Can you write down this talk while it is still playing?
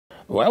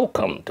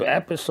Welcome to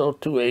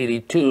episode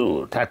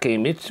 282,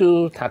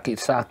 Takemitsu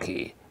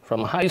Takizaki,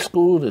 From High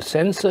School to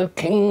Sensor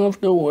King of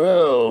the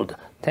World,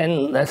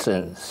 10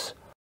 Lessons.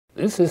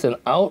 This is an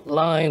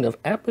outline of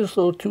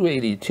episode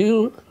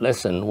 282,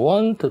 lesson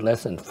 1 to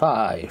lesson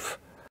 5.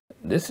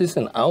 This is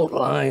an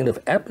outline of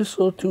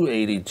episode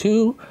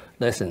 282,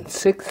 lesson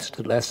 6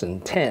 to lesson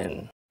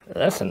 10.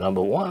 Lesson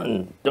number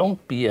 1,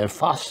 don't be a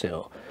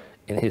fossil.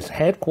 In his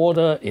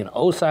headquarters in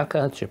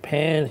Osaka,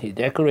 Japan, he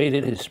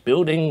decorated his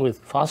building with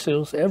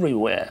fossils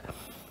everywhere.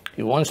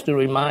 He wants to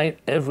remind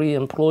every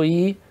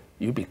employee,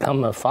 you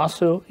become a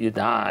fossil, you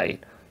die.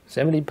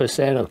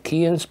 70% of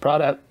Keyence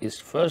product is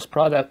first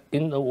product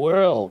in the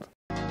world.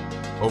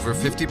 Over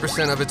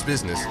 50% of its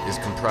business is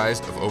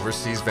comprised of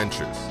overseas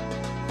ventures.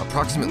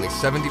 Approximately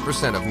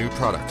 70% of new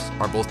products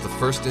are both the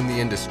first in the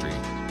industry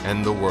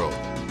and the world.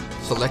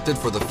 Selected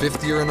for the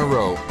 5th year in a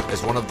row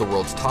as one of the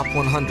world's top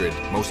 100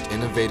 most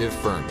innovative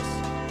firms.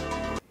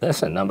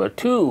 Lesson number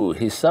 2,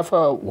 he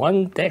suffered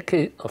 1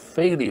 decade of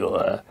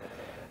failure.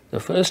 The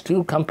first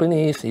 2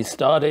 companies he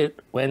started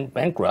went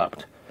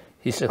bankrupt.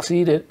 He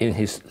succeeded in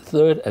his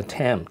 3rd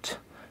attempt.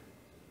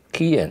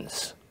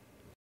 Keyence.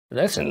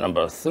 Lesson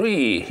number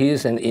 3, he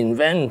is an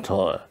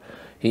inventor.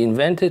 He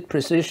invented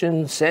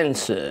precision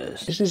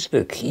sensors. This is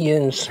the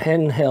Keyence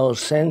handheld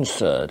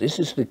sensor. This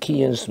is the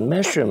Keyence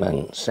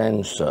measurement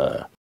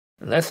sensor.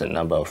 Lesson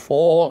number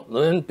 4,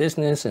 learn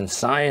business and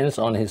science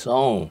on his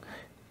own.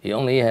 He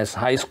only has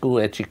high school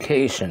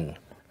education.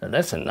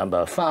 Lesson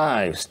number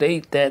 5, stay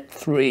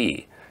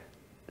debt-free.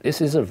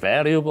 This is a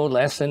valuable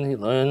lesson he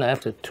learned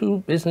after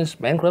 2 business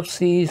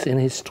bankruptcies in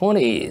his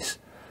 20s.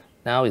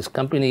 Now his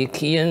company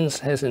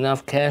Keyence has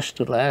enough cash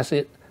to last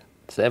it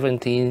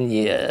 17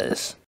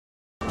 years.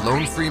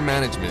 Loan-free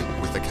management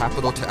with a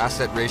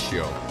capital-to-asset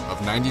ratio of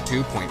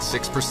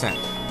 92.6%.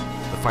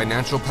 The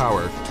financial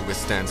power to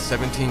withstand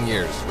 17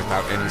 years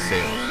without any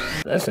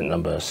sales. Lesson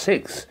number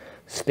 6,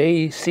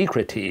 stay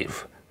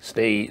secretive.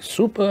 Stay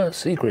super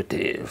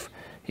secretive.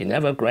 He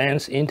never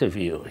grants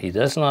interview. He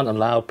does not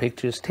allow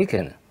pictures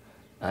taken.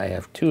 I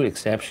have 2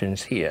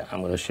 exceptions here.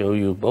 I'm going to show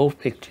you both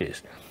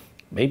pictures.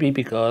 Maybe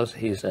because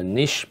he's a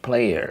niche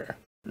player.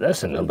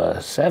 Lesson number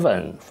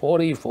 7,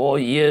 44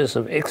 years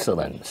of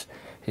excellence.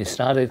 He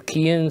started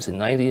Keyence in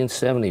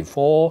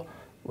 1974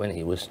 when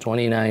he was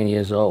 29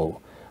 years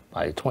old.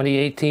 By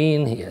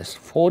 2018, he has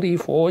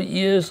 44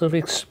 years of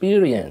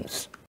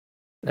experience.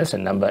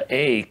 Lesson number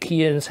 8,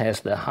 Keyence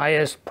has the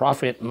highest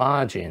profit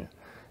margin,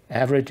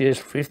 averages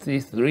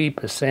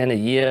 53% a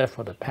year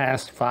for the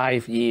past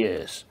 5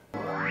 years.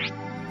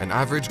 An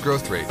average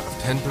growth rate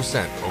of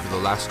 10% over the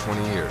last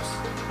 20 years.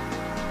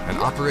 An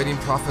operating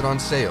profit on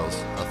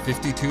sales of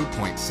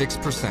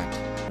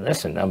 52.6%.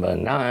 Lesson number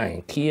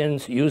 9,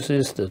 Keyence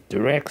uses the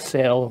direct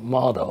sale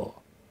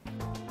model.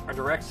 Our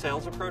direct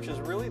sales approach is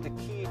really the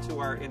key to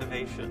our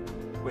innovation.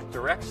 With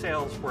direct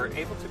sales, we're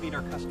able to meet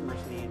our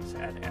customers' needs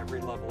at every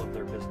level of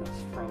their business,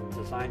 from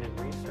design and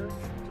research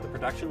to the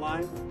production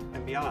line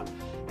and beyond.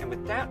 And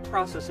with that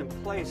process in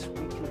place,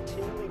 we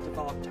continually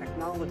develop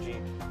technology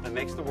that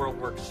makes the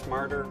world work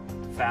smarter,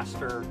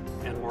 faster,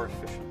 and more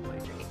efficiently.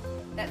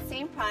 That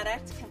same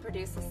product can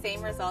produce the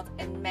same result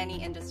in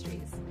many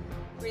industries.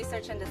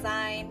 Research and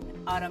design,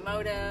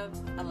 automotive,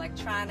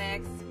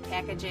 electronics,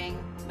 packaging,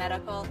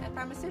 medical, and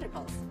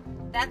pharmaceuticals.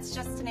 That's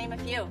just to name a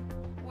few.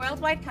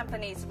 Worldwide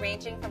companies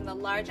ranging from the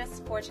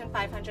largest Fortune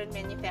 500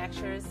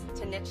 manufacturers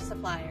to niche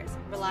suppliers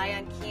rely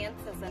on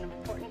Keyence as an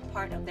important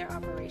part of their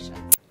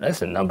operations.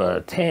 Lesson number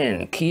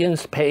 10,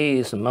 Keyence pay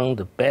is among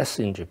the best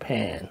in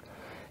Japan.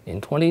 In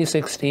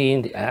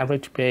 2016, the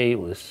average pay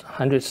was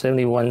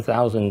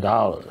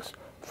 $171,000,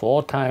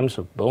 4 times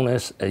a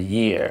bonus a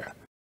year.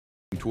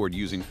 Toward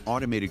using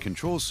automated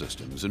control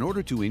systems in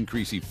order to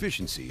increase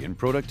efficiency and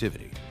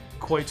productivity.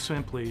 Quite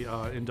simply,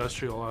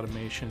 industrial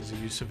automation is the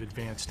use of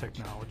advanced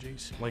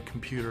technologies like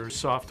computers,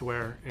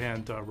 software,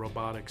 and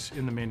robotics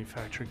in the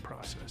manufacturing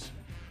process.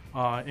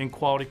 In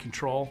quality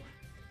control,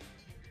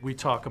 we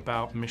talk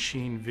about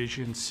machine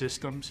vision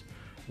systems,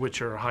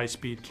 which are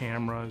high-speed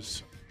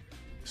cameras,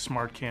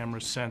 smart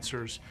cameras,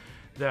 sensors,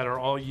 that are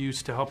all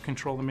used to help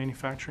control the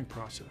manufacturing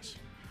process.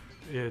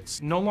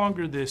 It's no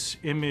longer this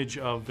image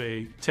of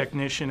a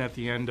technician at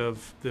the end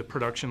of the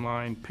production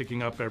line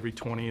picking up every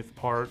 20th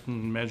part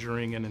and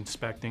measuring and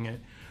inspecting it.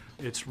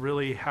 It's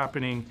really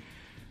happening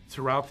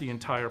throughout the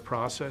entire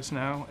process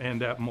now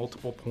and at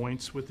multiple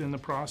points within the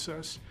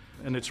process.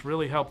 And it's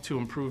really helped to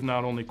improve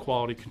not only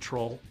quality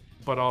control,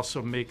 but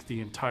also make the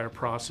entire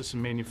process of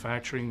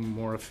manufacturing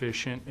more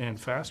efficient and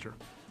faster.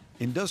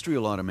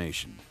 Industrial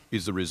automation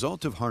is the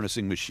result of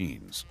harnessing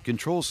machines,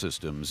 control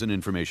systems, and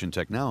information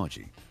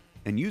technology,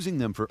 and using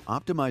them for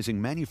optimizing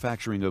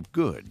manufacturing of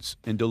goods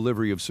and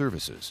delivery of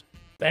services.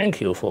 Thank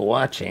you for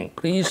watching.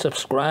 Please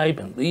subscribe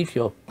and leave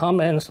your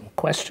comments and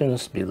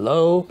questions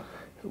below.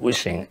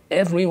 Wishing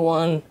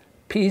everyone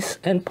peace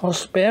and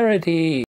prosperity.